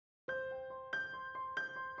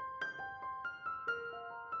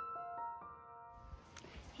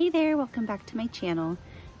Hey there, welcome back to my channel.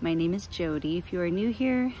 My name is Jody. If you are new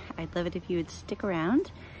here, I'd love it if you would stick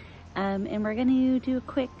around. And we're gonna do a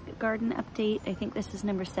quick garden update. I think this is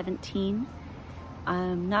number 17.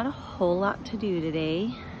 Not a whole lot to do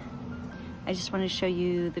today. I just want to show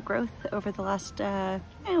you the growth over the last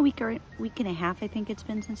week and a half, I think it's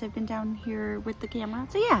been since I've been down here with the camera.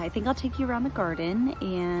 So yeah, I think I'll take you around the garden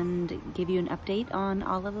and give you an update on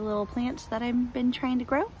all of the little plants that I've been trying to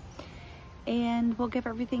grow. And we'll give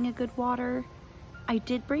everything a good water. I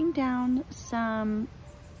did bring down some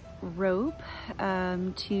rope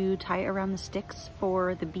to tie around the sticks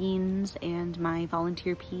for the beans and my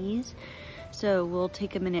volunteer peas. So we'll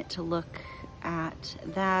take a minute to look at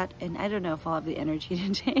that, and I don't know if I'll have the energy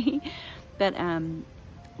today, but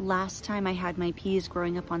last time I had my peas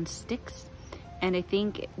growing up on sticks, and I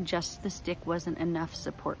think just the stick wasn't enough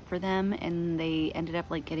support for them, and they ended up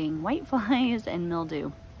like getting white flies and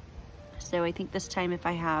mildew. So I think this time if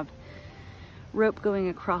I have rope going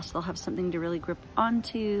across, they'll have something to really grip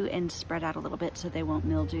onto and spread out a little bit so they won't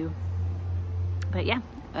mildew. But yeah,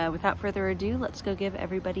 without further ado, let's go give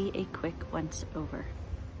everybody a quick once over.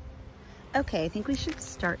 Okay, I think we should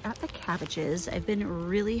start at the cabbages. I've been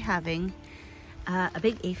really having a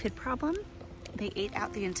big aphid problem. They ate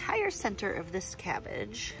out the entire center of this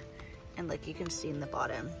cabbage, and like you can see in the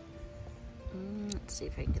bottom. Let's see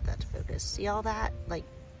if I can get that to focus. See all that like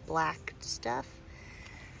black stuff?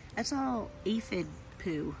 That's all aphid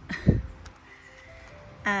poo.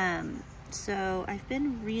 So I've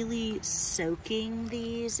been really soaking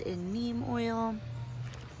these in neem oil,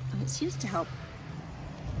 and it seems to help.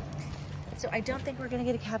 So I don't think we're gonna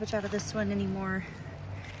get a cabbage out of this one anymore.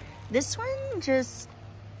 This one just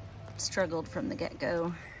struggled from the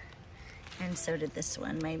get-go, and so did this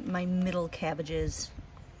one. My middle cabbages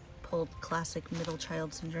pulled classic middle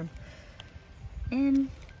child syndrome and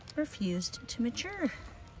refused to mature.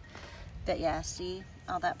 But yeah, see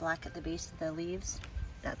all that black at the base of the leaves?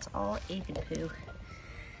 That's all aphid poo.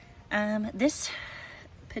 This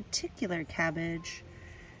particular cabbage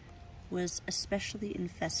was especially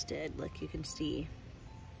infested, like you can see.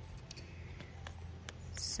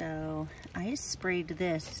 So I sprayed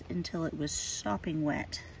this until it was sopping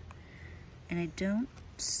wet, and I don't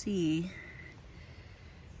see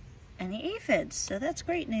any aphids, so that's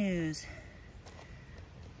great news.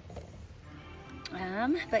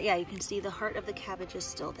 But yeah, you can see the heart of the cabbage is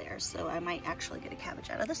still there, so I might actually get a cabbage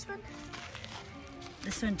out of this one.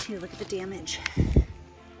 This one too, look at the damage.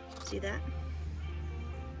 See that?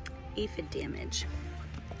 Aphid damage.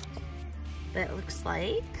 But it looks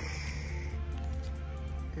like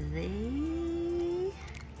they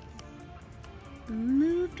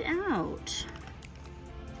moved out.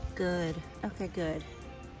 Good. Okay, good.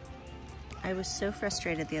 I was so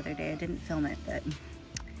frustrated the other day. I didn't film it, but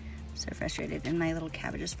so frustrated, and my little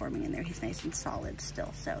cabbage is forming in there. He's nice and solid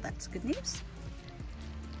still, so that's good news.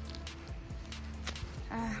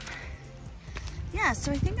 Yeah,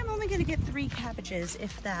 so I think I'm only gonna get 3 cabbages,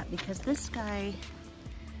 if that, because this guy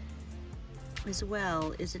as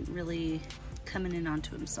well isn't really coming in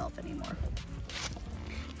onto himself anymore.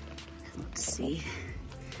 Let's see.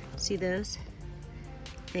 See those?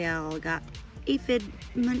 They all got aphid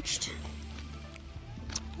munched.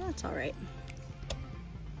 That's all right.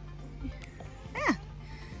 Yeah,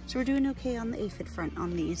 so we're doing okay on the aphid front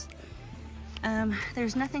on these.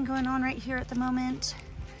 There's nothing going on right here at the moment.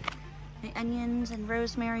 My onions and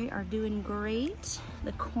rosemary are doing great.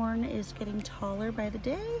 The corn is getting taller by the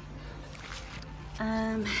day.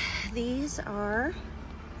 These are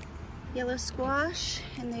yellow squash,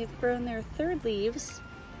 and they've grown their 3rd leaves.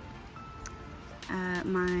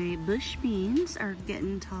 My bush beans are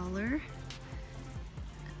getting taller.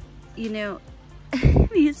 You know,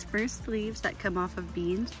 these first leaves that come off of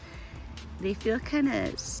beans, they feel kind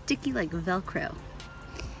of sticky like Velcro.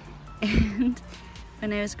 And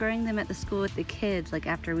when I was growing them at the school with the kids, like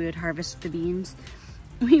after we would harvest the beans,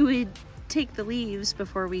 we would take the leaves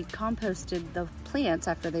before we composted the plants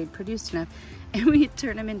after they'd produced enough, and we'd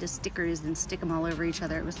turn them into stickers and stick them all over each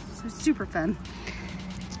other. It was super fun.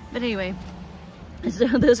 But anyway, so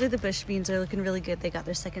those are the bush beans. They're looking really good. They got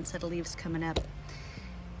their 2nd set of leaves coming up.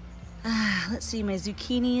 Let's see, my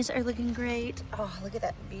zucchinis are looking great. Oh, look at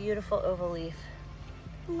that beautiful oval leaf.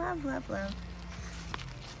 Love, love, love.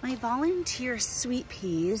 My volunteer sweet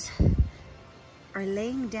peas are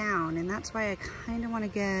laying down, and that's why I kind of want to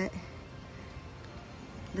get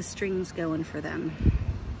the strings going for them.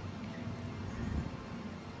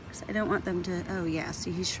 Because I don't want them to, oh yeah,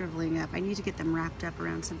 see he's shriveling up. I need to get them wrapped up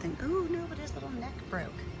around something. Oh no, but his little neck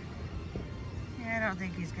broke. Yeah, I don't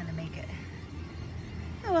think he's gonna make it.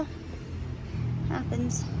 Oh well,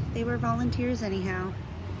 happens. They were volunteers anyhow.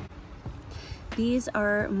 These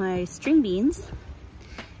are my string beans,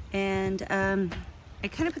 and I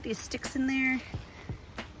kind of put these sticks in there,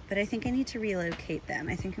 but I think I need to relocate them.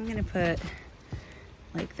 I think I'm gonna put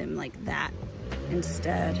like them like that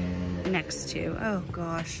instead, next to, oh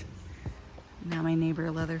gosh. Now my neighbor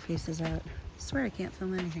Leatherface is out. I swear I can't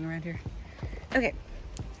film anything around here. Okay,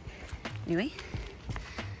 anyway.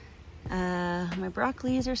 My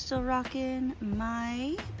broccolis are still rocking.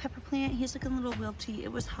 My pepper plant, he's looking a little wilty.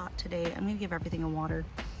 It was hot today. I'm gonna give everything a water.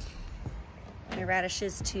 My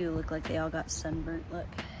radishes too look like they all got sunburnt. Look,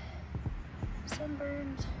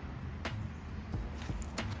 sunburned.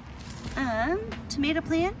 Tomato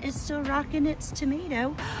plant is still rocking its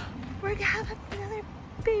tomato. We're gonna have another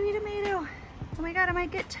baby tomato. Oh my God, I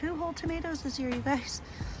might get 2 whole tomatoes this year, you guys.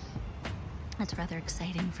 That's rather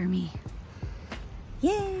exciting for me.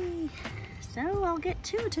 Yay! So I'll get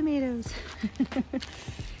 2 tomatoes.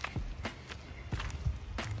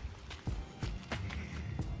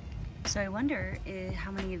 So I wonder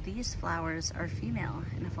how many of these flowers are female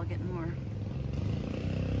and if I'll get more.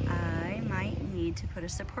 I might need to put a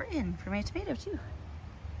support in for my tomato too.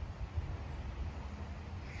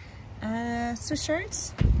 Swiss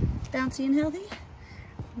charts, bouncy and healthy.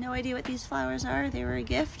 No idea what these flowers are. They were a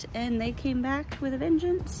gift and they came back with a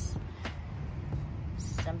vengeance.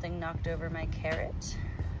 Something knocked over my carrot.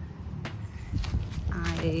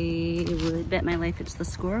 I would bet my life it's the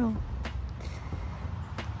squirrel.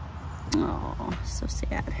 Oh, so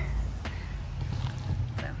sad.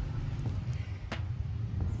 So,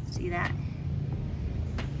 see that?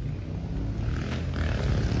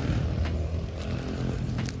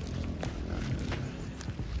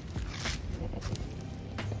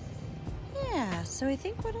 Yeah, so I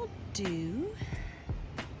think what I'll do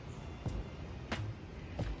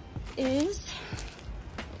is,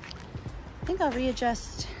 I think I'll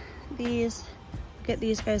readjust these, get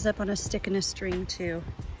these guys up on a stick and a string too.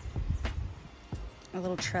 A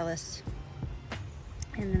little trellis.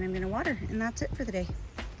 And then I'm gonna water, and that's it for the day.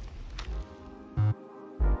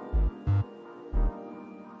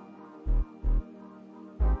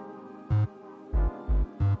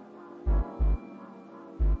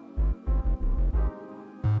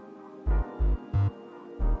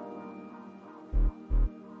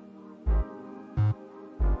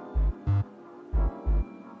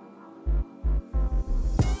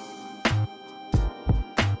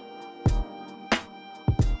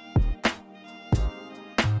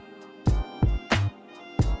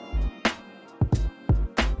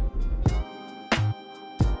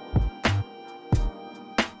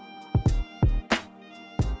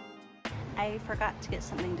 I forgot to get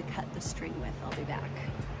something to cut the string with. I'll be back.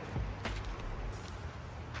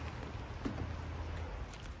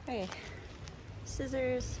 Okay,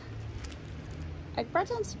 scissors. I brought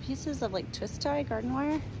down some pieces of like twist tie garden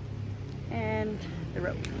wire and the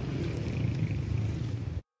rope.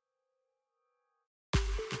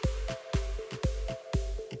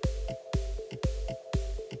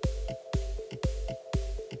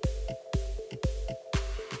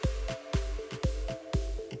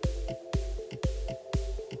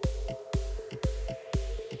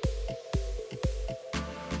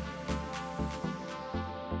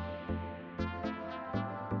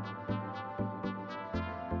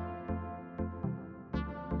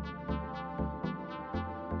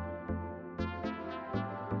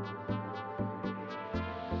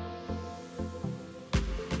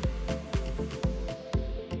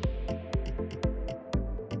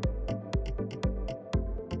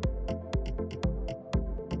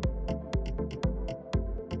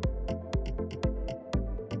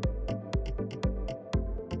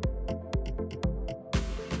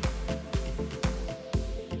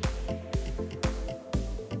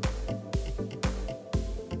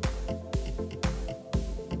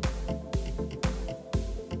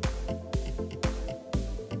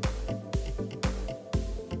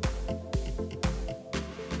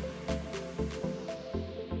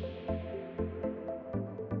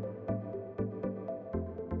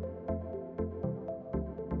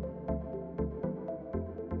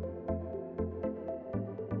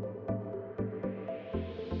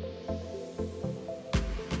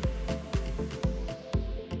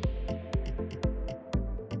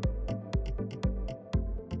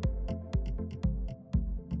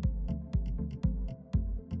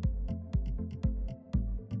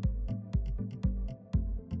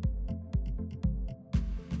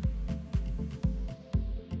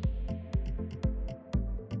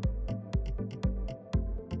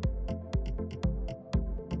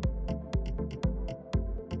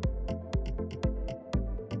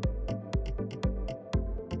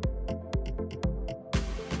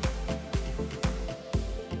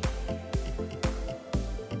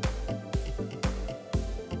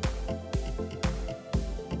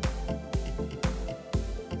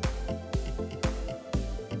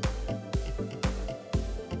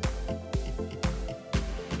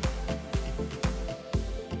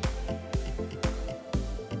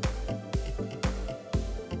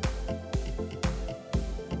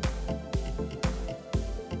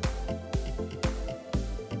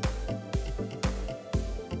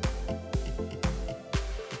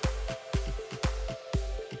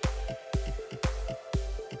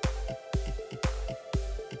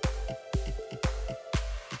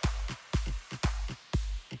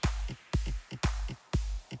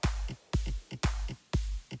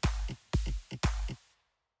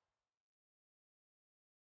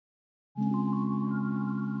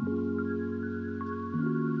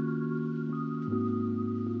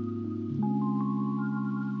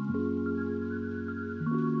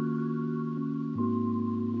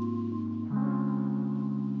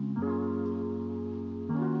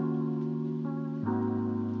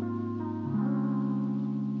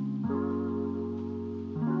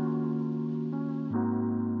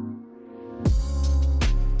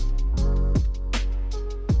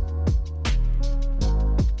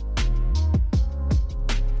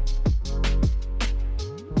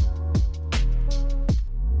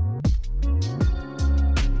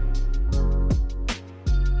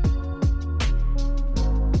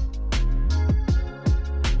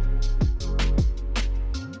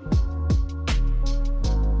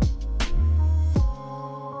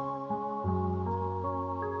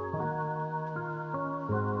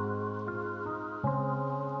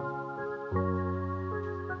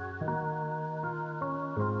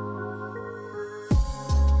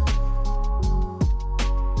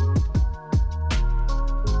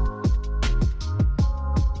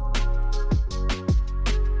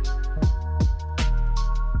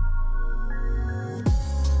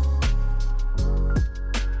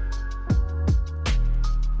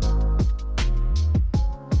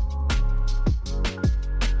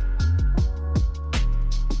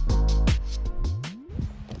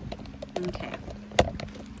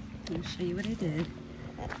 show you what I did.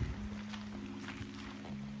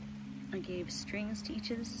 I gave strings to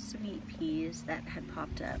each of the sweet peas that had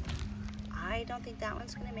popped up. I don't think that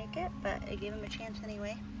one's gonna make it, but I gave him a chance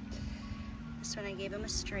anyway. This one I gave him a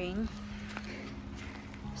string.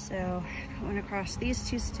 So I went across these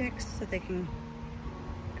two sticks so they can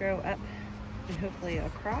grow up and hopefully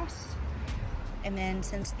across. And then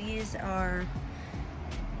since these are,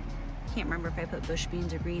 can't remember if I put bush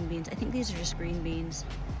beans or green beans. I think these are just green beans.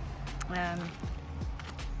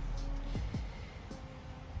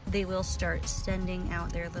 They will start sending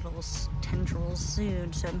out their little tendrils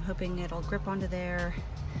soon, so I'm hoping it'll grip onto there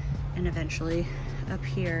and eventually up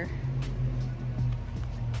here.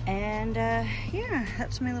 And yeah,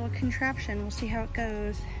 that's my little contraption. We'll see how it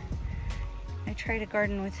goes. I try to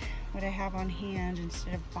garden with what I have on hand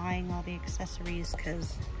instead of buying all the accessories,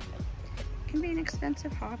 because it can be an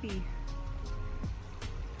expensive hobby.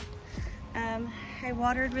 I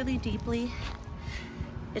watered really deeply.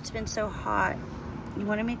 It's been so hot. You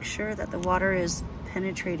want to make sure that the water is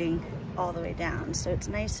penetrating all the way down, so it's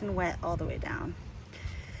nice and wet all the way down.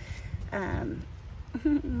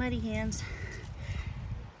 Muddy hands.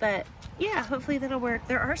 But yeah, hopefully that'll work.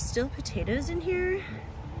 There are still potatoes in here.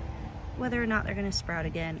 Whether or not they're gonna sprout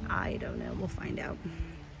again, I don't know. We'll find out.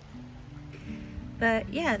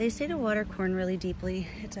 But yeah, they say to water corn really deeply.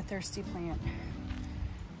 It's a thirsty plant.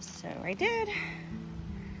 So I did.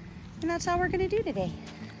 And that's all we're gonna do today.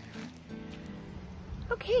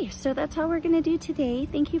 Okay, so that's all we're gonna do today.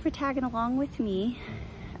 Thank you for tagging along with me.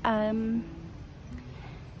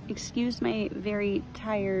 Excuse my very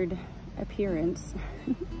tired appearance.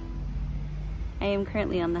 I am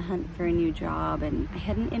currently on the hunt for a new job, and I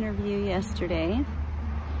had an interview yesterday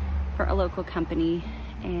for a local company,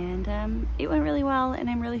 and it went really well, and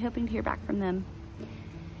I'm really hoping to hear back from them.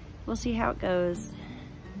 We'll see how it goes.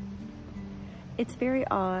 It's very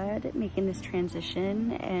odd making this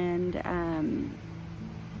transition, and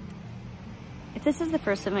if this is the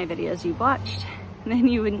first of my videos you've watched, then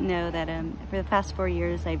you wouldn't know that for the past 4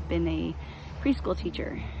 years I've been a preschool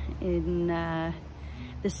teacher in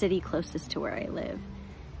the city closest to where I live.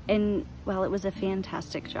 And while it was a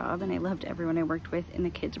fantastic job and I loved everyone I worked with and the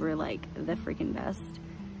kids were like the freaking best,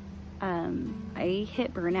 I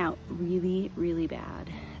hit burnout really, really bad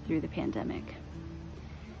through the pandemic.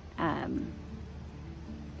 And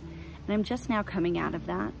I'm just now coming out of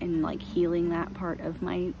that and like healing that part of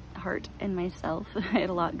my heart and myself. I had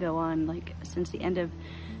a lot go on, like since the end of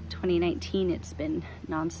 2019, it's been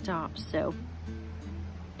nonstop. So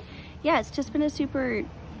yeah, it's just been a super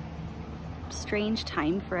strange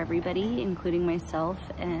time for everybody, including myself,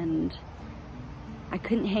 and I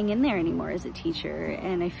couldn't hang in there anymore as a teacher,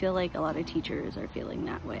 and I feel like a lot of teachers are feeling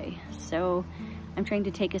that way. So I'm trying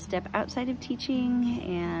to take a step outside of teaching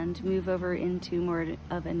and move over into more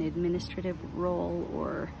of an administrative role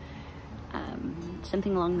or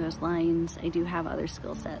something along those lines. I do have other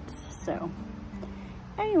skill sets. So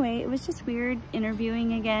anyway, it was just weird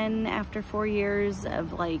interviewing again after 4 years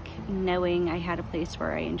of like knowing I had a place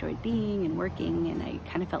where I enjoyed being and working, and I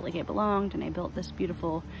kind of felt like I belonged, and I built this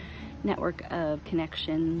beautiful network of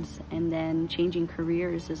connections. And then changing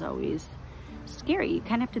careers is always scary. You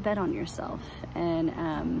kind of have to bet on yourself.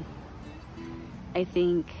 And I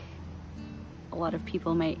think a lot of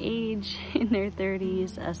people my age, in their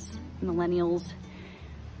 30s, us millennials,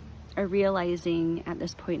 are realizing at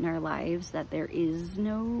this point in our lives that there is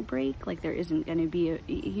no break. Like there isn't going to be a,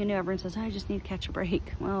 you know, everyone says, oh, I just need to catch a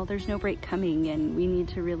break. Well, there's no break coming, and we need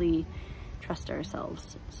to really trust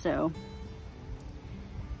ourselves. So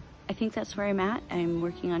I think that's where I'm at. I'm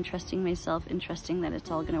working on trusting myself and trusting that it's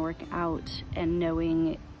all going to work out, and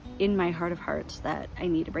knowing in my heart of hearts that I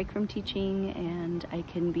need a break from teaching and I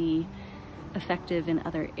can be effective in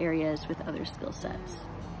other areas with other skill sets.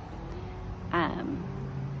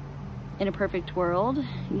 In a perfect world,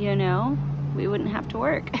 you know, we wouldn't have to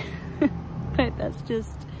work, but that's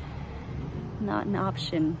just not an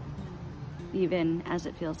option, even as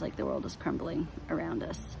it feels like the world is crumbling around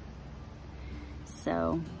us.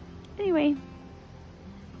 So anyway,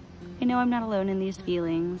 I know I'm not alone in these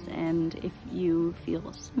feelings, and if you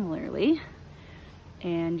feel similarly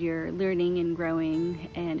and you're learning and growing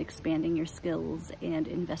and expanding your skills and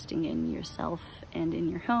investing in yourself and in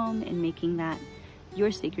your home and making that your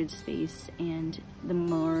sacred space and the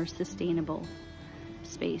more sustainable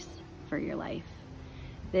space for your life,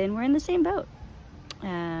 then we're in the same boat.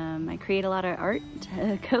 I create a lot of art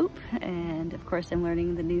to cope, and of course I'm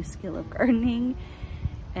learning the new skill of gardening,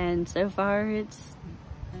 and so far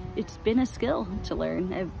it's been a skill to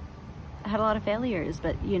learn. I've had a lot of failures,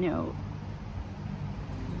 but you know,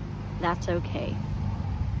 that's okay.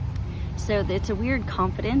 So it's a weird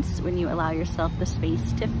confidence when you allow yourself the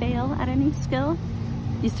space to fail at any skill.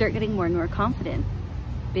 You start getting more and more confident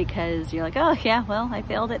because you're like, oh yeah, well, I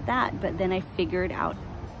failed at that, but then I figured out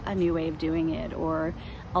a new way of doing it, or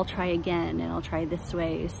I'll try again and I'll try this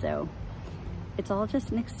way. So it's all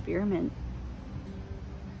just an experiment.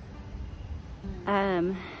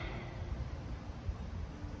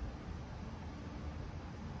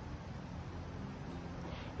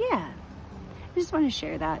 Yeah, I just want to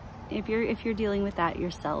share that. If you're dealing with that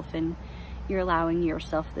yourself and you're allowing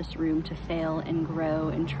yourself this room to fail and grow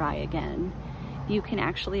and try again, you can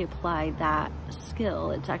actually apply that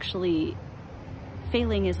skill. It's actually,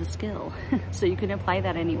 failing is a skill, so you can apply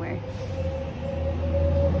that anywhere.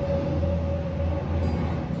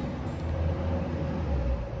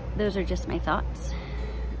 Those are just my thoughts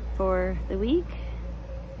for the week.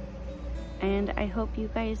 And I hope you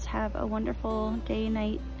guys have a wonderful day,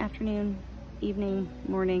 night, afternoon, evening,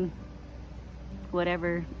 morning,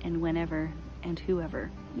 whatever and whenever and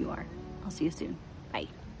whoever you are. I'll see you soon. Bye.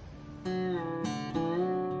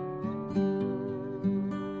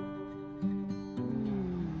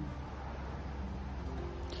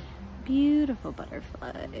 Beautiful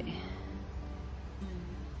butterfly.